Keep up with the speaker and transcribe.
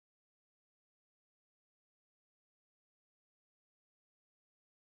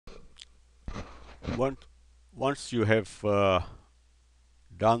Once once you have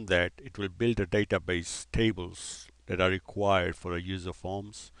done that, it will build a database tables that are required for a user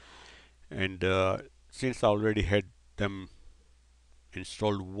forms. And since I already had them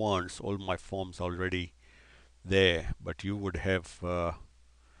installed once, all my forms already there, but you would have a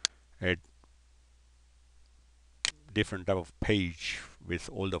different type of page with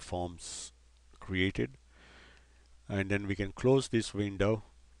all the forms created. And then we can close this window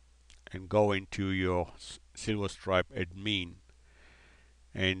and go into your Silverstripe admin.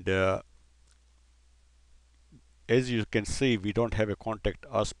 And as you can see, we don't have a contact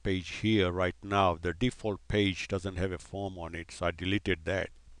us page here right now. The default page doesn't have a form on it, so I deleted that.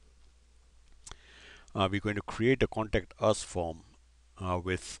 We're going to create a contact us form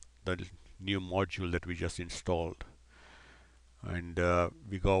with the new module that we just installed. And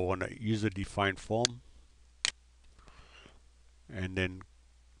we go on a user defined form, and then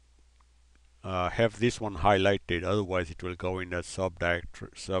have this one highlighted, otherwise it will go in a sub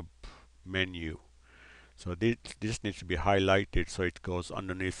menu. So this needs to be highlighted so it goes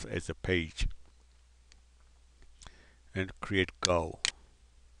underneath as a page. And create go.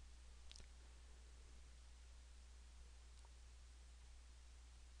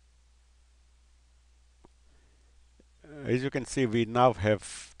 As you can see, we now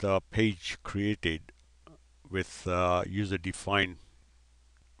have the page created with user defined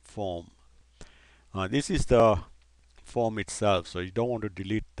form. This is the form itself, so you don't want to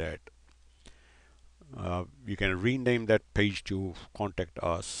delete that. You can rename that page to contact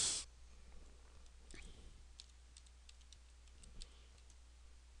us.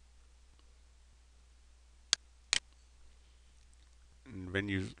 And when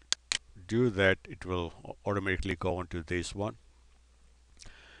you do that, it will automatically go onto this one.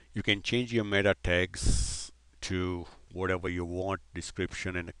 You can change your meta tags to whatever you want,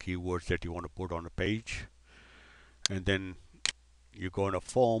 description and the keywords that you want to put on a page. And then you go in a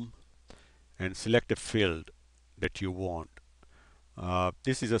form and select a field that you want.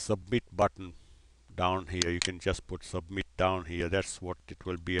 This is a submit button down here. You can just put submit down here. That's what it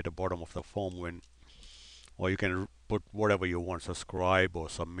will be at the bottom of the form when, or you can put whatever you want, subscribe or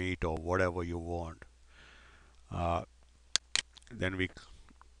submit or whatever you want. Then we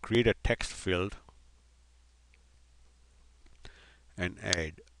create a text field and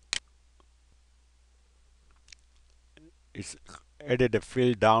add. It's added a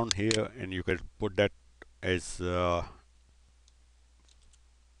field down here, and you can put that as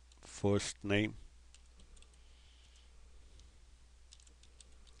first name.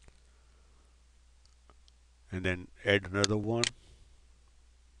 And then add another one,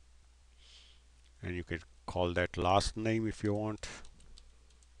 and you can call that last name if you want.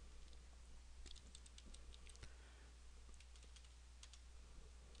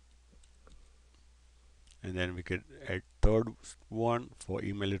 And then we could add third one for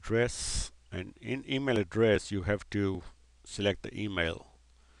email address, and in email address you have to select the email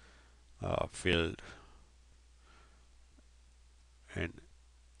field, and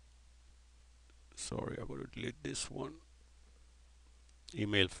sorry, I'm going to delete this one,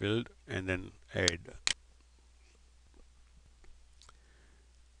 email field, and then add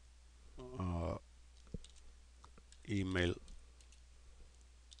uh, email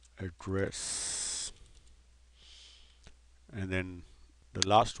address. And then the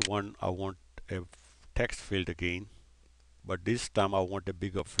last one, I want a text field again, but this time I want a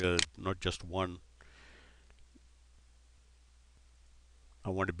bigger field, not just one. I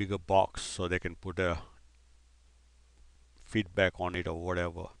want a bigger box so they can put a feedback on it or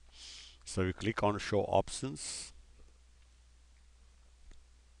whatever. So we click on show options,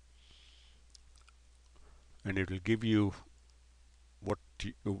 and it will give you what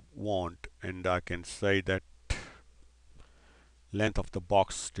you want, and I can say that length of the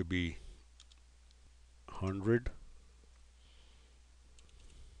box to be 100.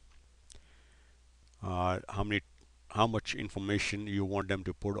 How much information you want them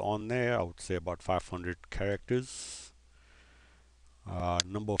to put on there? I would say about 500 characters.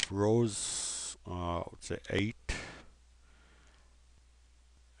 Number of rows, I would say 8.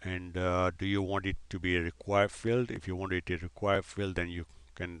 And do you want it to be a required field? If you want it a required field, then you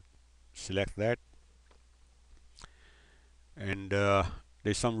can select that. And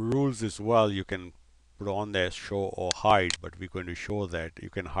there's some rules as well. You can put on there show or hide, but we're going to show that. You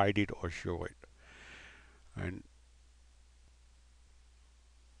can hide it or show it. And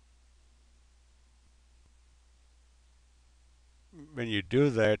when you do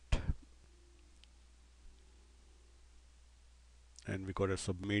that, and we go to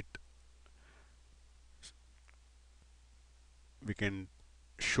submit, we can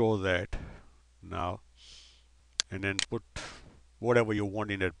show that now, and then put whatever you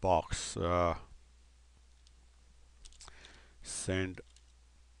want in that box. Send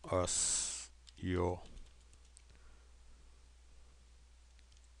us your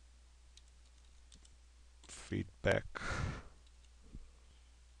feedback,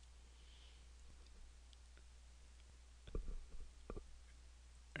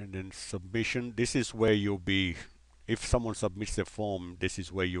 and then submission. This is where you'll be, if someone submits a form, this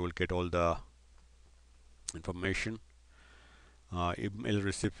is where you will get all the information. Email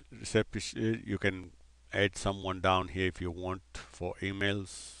recipient, you can add someone down here if you want for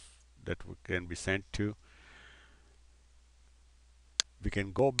emails that can be sent to. We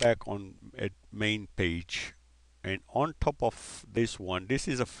can go back on at main page, and on top of this one, this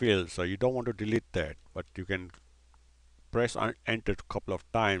is a field, so you don't want to delete that, but you can press enter a couple of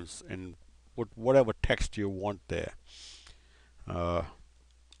times and put whatever text you want there. Uh,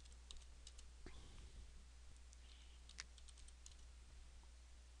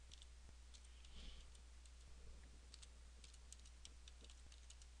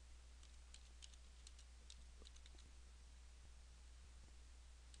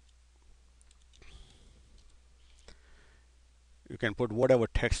 you can put whatever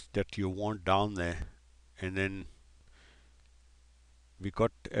text that you want down there, and then we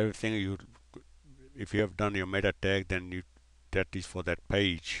got everything. You, if you have done your meta tag, then you, that is for that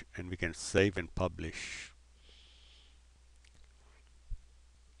page, and we can save and publish.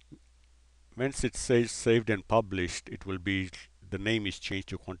 Once it says saved and published, it will be, the name is changed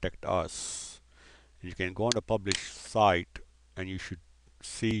to contact us. You can go on the publish site, and you should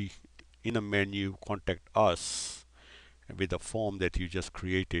see in a menu contact us with a form that you just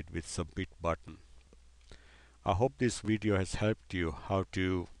created with submit button. I hope this video has helped you how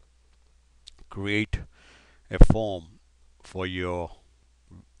to create a form for your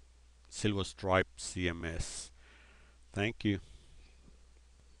Silverstripe CMS. Thank you.